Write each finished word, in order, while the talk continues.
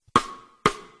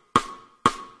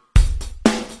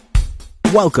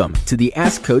Welcome to the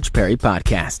Ask Coach Perry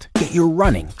podcast. Get your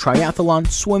running, triathlon,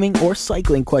 swimming, or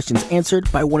cycling questions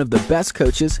answered by one of the best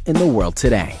coaches in the world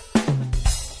today.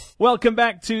 Welcome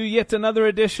back to yet another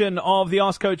edition of the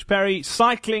Ask Coach Perry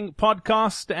cycling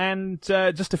podcast, and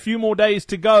just a few more days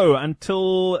to go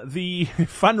until the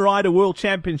Fun Rider World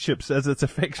Championships, as it's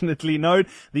affectionately known,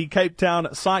 the Cape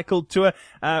Town Cycle Tour.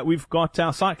 We've got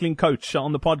our cycling coach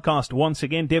on the podcast once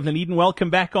again, Devlin Eden.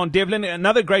 Welcome back on, Devlin.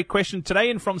 Another great question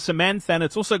today, and from Samantha, and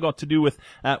it's also got to do with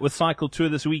Cycle Tour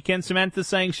this weekend. Samantha's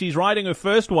saying she's riding her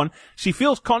first one. She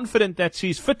feels confident that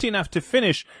she's fit enough to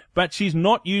finish, but she's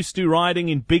not used to riding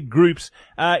in big groups.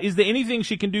 Is there anything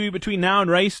she can do between now and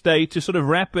race day to sort of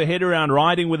wrap her head around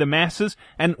riding with the masses?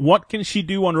 And what can she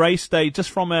do on race day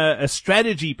just from a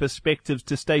strategy perspective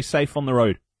to stay safe on the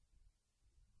road?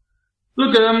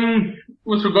 Look,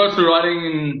 with regards to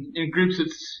riding in groups,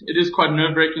 it is quite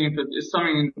nerve-wracking if it is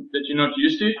something that you're not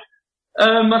used to.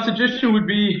 My suggestion would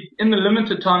be, in the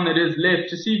limited time that is left,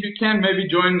 to see if you can maybe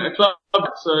join a club.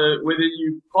 So whether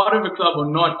you're part of a club or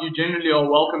not, you generally are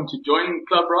welcome to join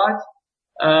club rides.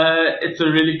 It's a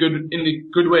really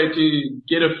good way to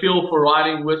get a feel for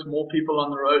riding with more people on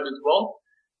the road as well.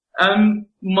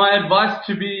 My advice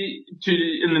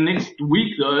in the next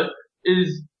week though,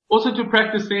 is also to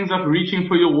practice things like reaching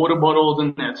for your water bottles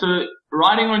and that. So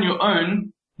riding on your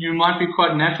own, you might be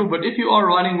quite natural, but if you are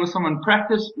riding with someone,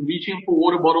 practice reaching for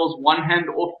water bottles, one hand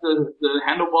off the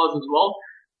handlebars as well.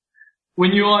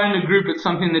 When you are in a group, it's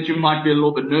something that you might be a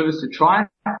little bit nervous to try.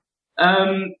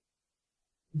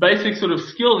 Basic sort of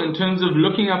skill in terms of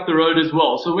looking up the road as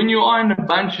well. So when you are in a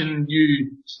bunch and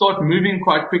you start moving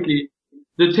quite quickly,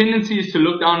 the tendency is to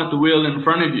look down at the wheel in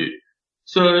front of you.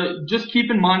 So just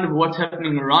keep in mind of what's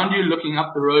happening around you, looking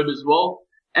up the road as well.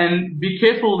 And be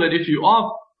careful that if you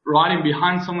are riding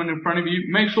behind someone in front of you,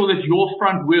 make sure that your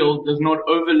front wheel does not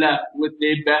overlap with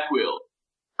their back wheel.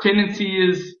 Tendency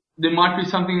is there might be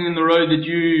something in the road that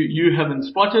you haven't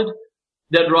spotted.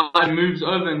 That rider moves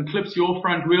over and clips your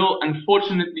front wheel.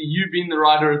 Unfortunately, you being the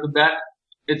rider at the back,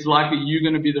 it's likely you're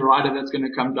going to be the rider that's going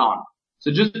to come down.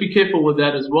 So just be careful with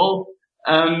that as well.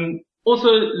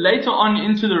 Also, later on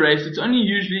into the race, it's only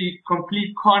usually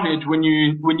complete carnage when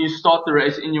you start the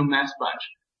race in your mass bunch.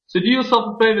 So do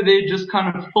yourself a favor there, just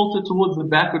kind of filter towards the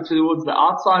back or towards the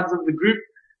outsides of the group.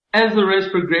 As the race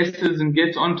progresses and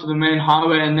gets onto the main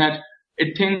highway and that,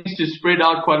 it tends to spread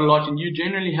out quite a lot, and you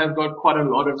generally have got quite a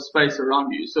lot of space around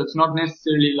you. So it's not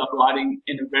necessarily like riding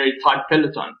in a very tight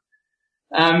peloton.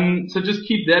 So just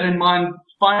keep that in mind.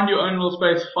 Find your own little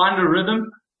space, find a rhythm,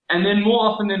 and then more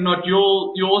often than not,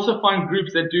 you'll also find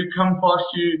groups that do come past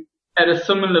you at a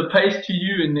similar pace to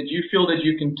you and that you feel that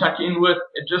you can tuck in with.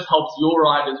 It just helps your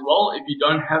ride as well if you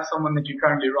don't have someone that you're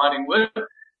currently riding with.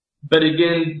 But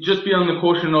again, just be on the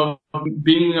caution of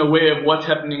being aware of what's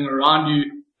happening around you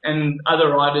and other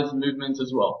riders' movements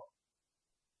as well.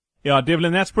 Yeah,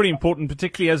 Devlin, that's pretty important,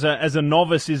 particularly as a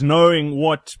novice, is knowing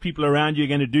what people around you are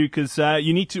going to do, because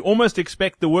you need to almost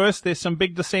expect the worst. There's some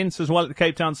big descents as well at the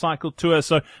Cape Town Cycle Tour,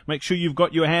 so make sure you've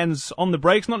got your hands on the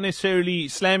brakes, not necessarily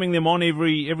slamming them on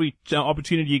every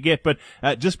opportunity you get, but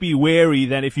just be wary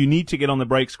that if you need to get on the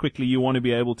brakes quickly, you want to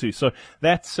be able to. So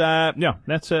that's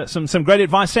some great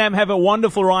advice. Sam, have a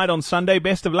wonderful ride on Sunday.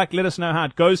 Best of luck. Let us know how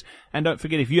it goes, and don't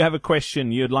forget, if you have a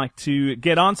question you'd like to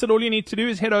get answered, all you need to do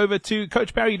is head over to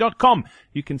coachparry.com.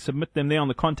 You can submit them there on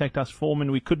the Contact Us form, and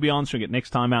we could be answering it next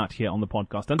time out here on the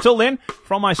podcast. Until then,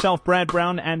 from myself, Brad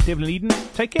Brown, and Devlin Eden,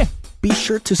 take care. Be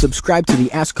sure to subscribe to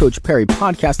the Ask Coach Perry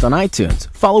podcast on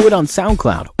iTunes, follow it on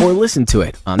SoundCloud, or listen to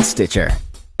it on Stitcher.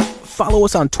 Follow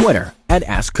us on Twitter at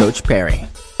Ask Coach Perry.